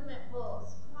self-improvement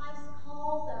books, Christ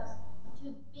calls us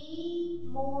to be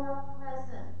more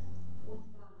present with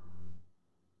God,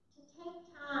 to take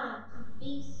time to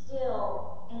be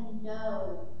still and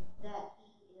know that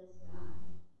He is God,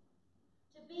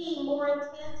 to be more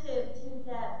attentive to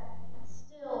that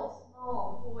still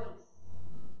small voice,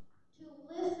 to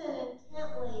listen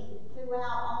intently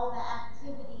throughout all the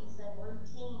activities and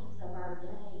routines of our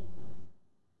day,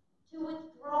 to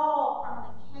withdraw from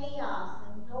the chaos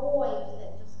and noise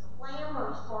that just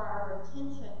clamors for our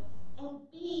attention and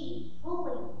be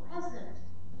fully present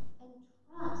and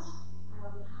trust our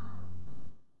God.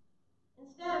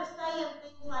 Instead of saying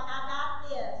things like, I got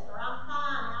this, or I'm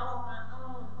fine out on my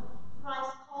own,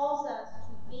 Christ calls us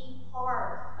to be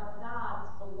part of God's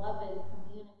beloved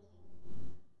community.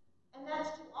 And that's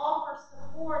to offer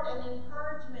support and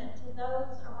encouragement to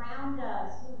those around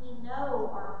us who we know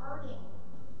are hurting,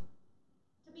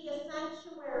 to be a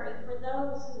sanctuary for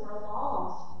those who are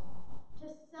lost, to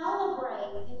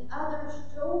celebrate in others'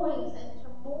 joys and to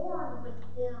mourn with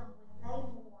them when they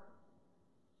mourn,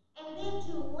 and then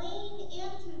to lean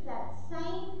into that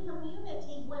same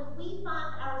community when we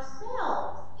find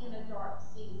ourselves in a dark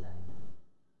season.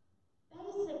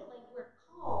 Basically, we're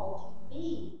called to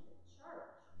be the church.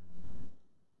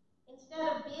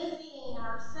 Instead of busying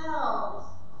ourselves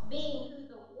being who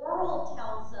the world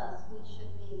tells us we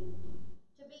should be,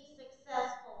 to be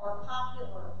successful or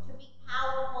popular, to be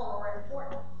powerful or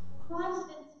important, Christ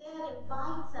instead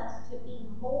invites us to be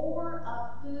more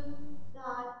of who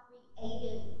God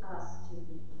created us to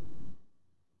be.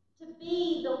 To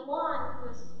be the one who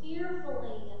is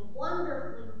fearfully and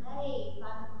wonderfully made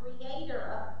by the Creator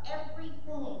of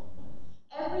everything.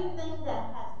 Everything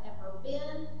that has ever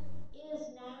been, is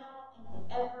now, and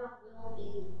ever will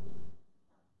be.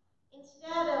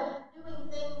 Instead of doing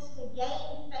things to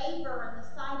gain favor in the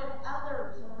sight of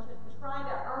others or to try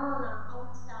to earn our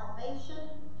own salvation,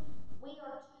 we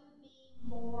are to be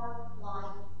more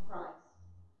like Christ.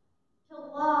 To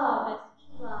love as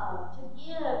He loved, to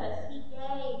give as He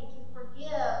gave, to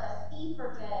forgive as He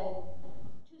forgave,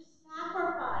 to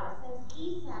sacrifice as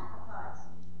He sacrificed,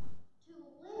 to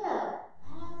live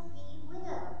as He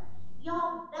lived.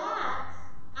 Y'all, that's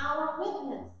our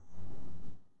witness.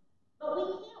 But we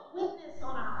can't witness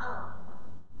on our own.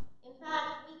 In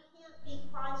fact, we can't be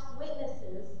Christ's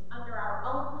witnesses under our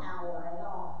own power at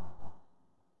all.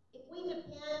 If we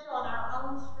depend on our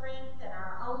own strength and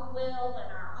our own will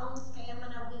and our own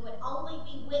stamina, we would only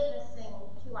be witnessing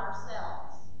to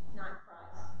ourselves, not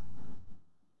Christ.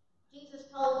 Jesus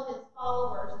told His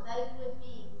followers they would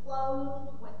be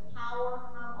clothed with power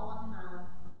from on high.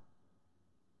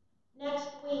 Next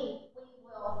week, we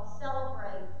will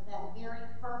celebrate that very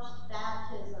first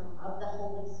baptism of the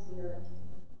Holy Spirit.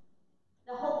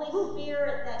 The Holy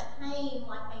Spirit that came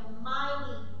like a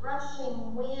mighty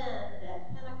rushing wind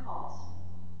at Pentecost.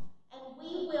 And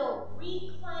we will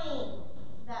reclaim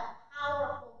that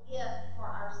powerful gift for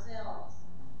ourselves,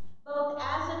 both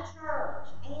as a church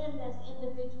and as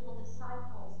individual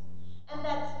disciples. And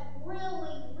that's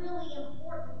really, really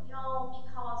important, y'all,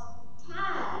 because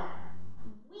tag,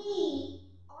 we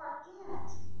are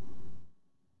it.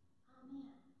 Amen.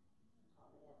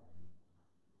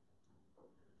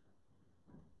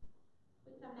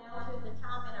 We come now to the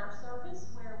time in our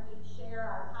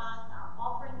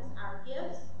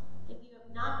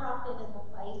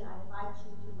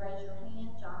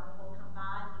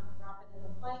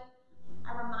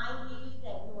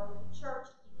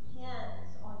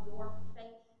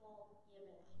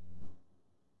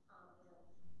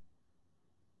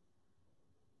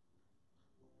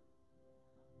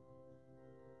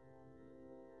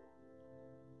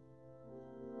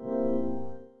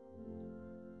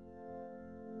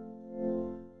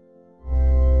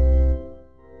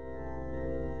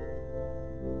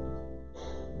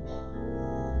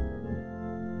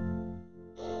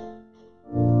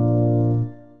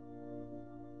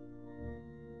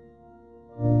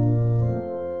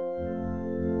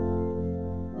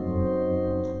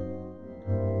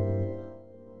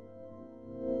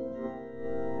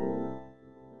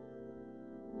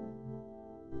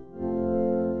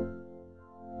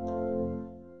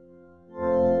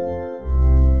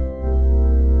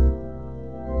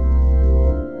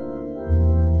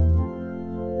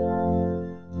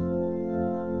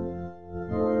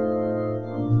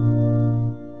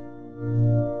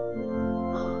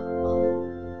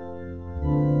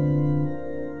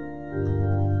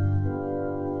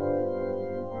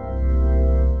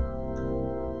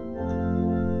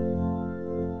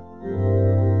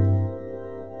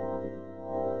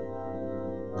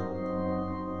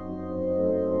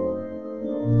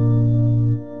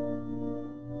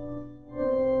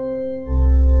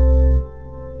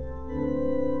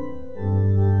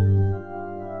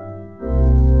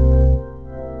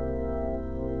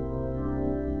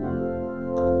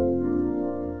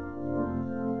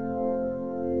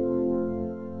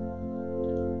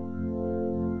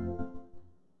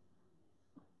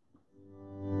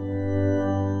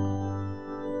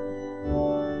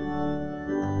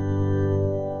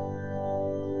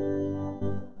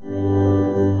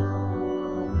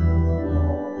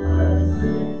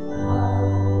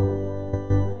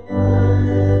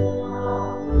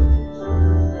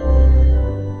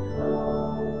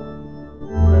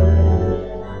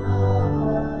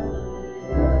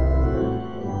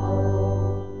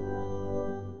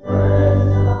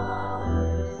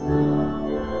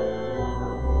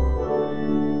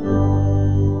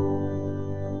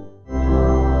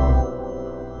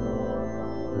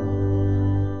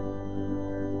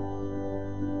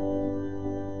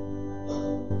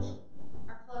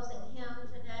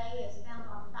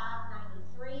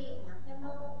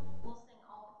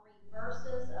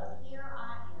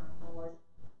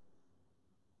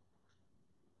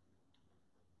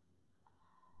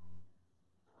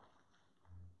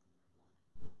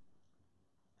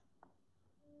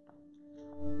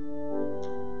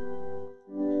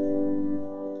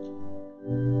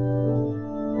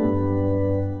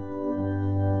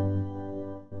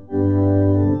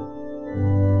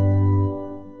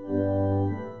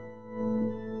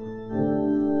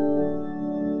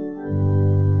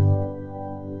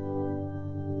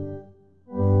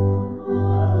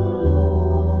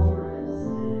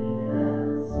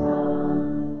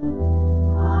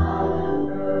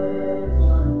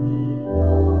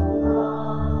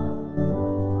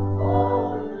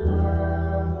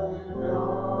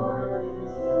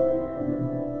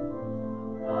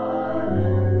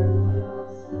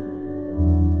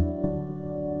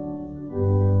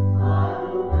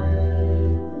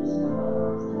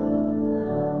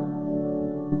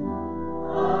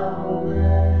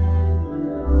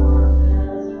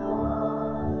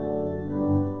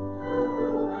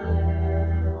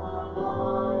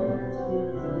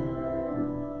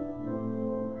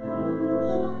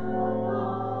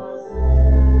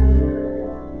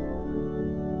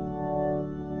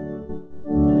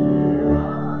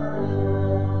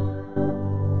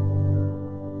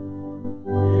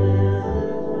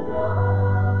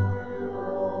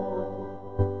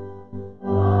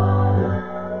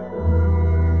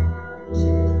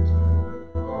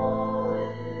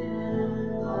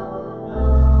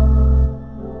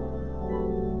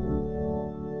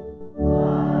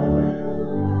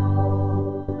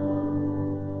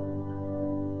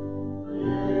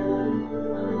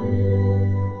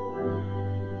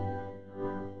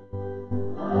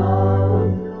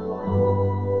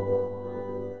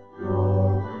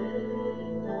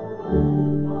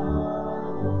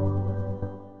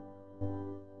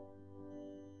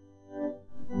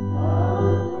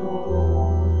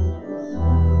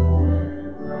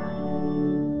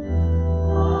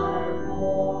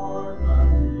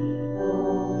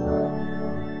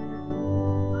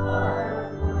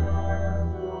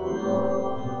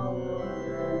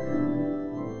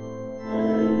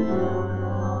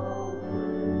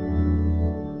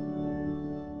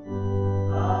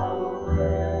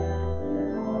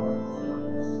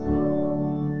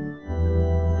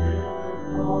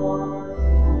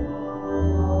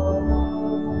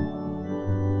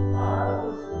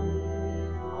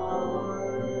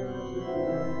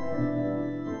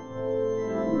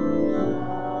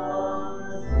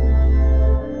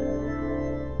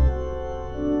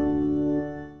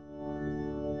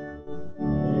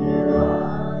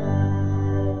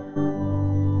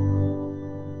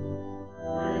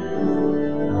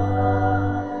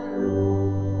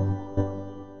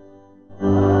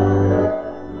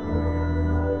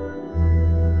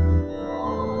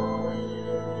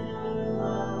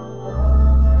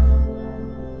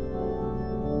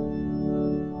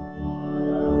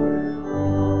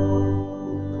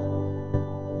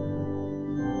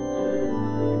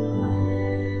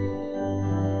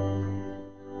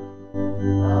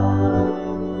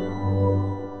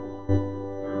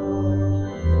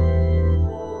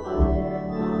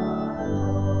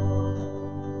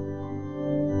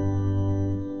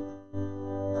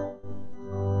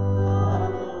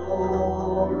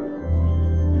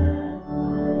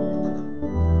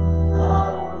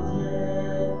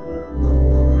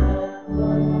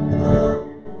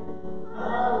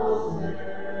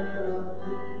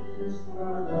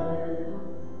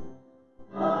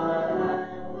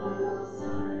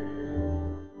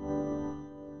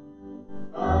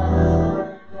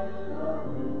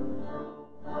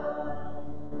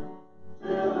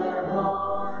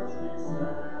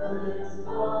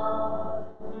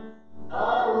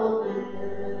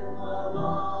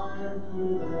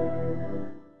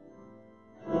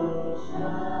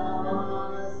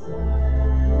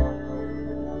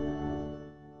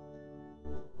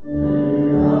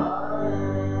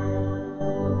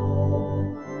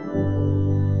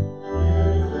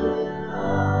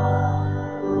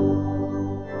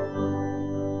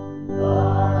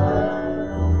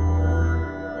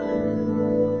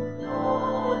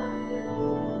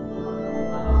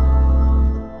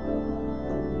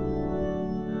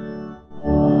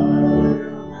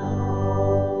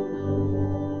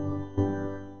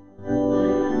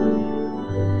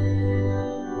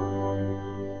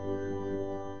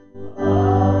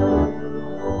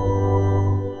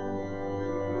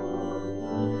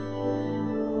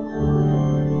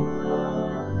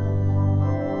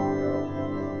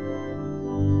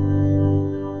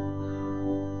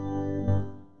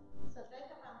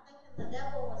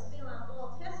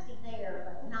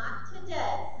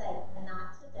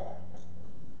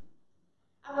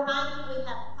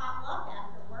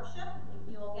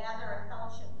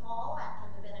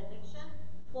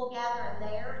gather in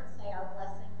there and say our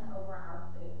blessing over our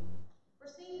food.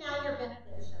 Receive now your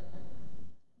benediction.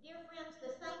 Dear friends,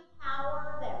 the same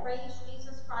power that raised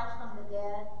Jesus Christ from the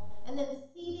dead and then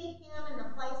seated him in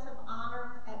the place of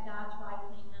honor at God's right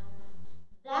hand,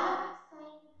 that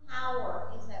same power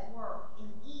is at work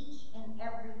in each and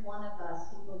every one of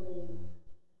us who believe.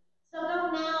 So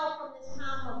go now from this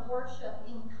time of worship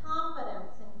in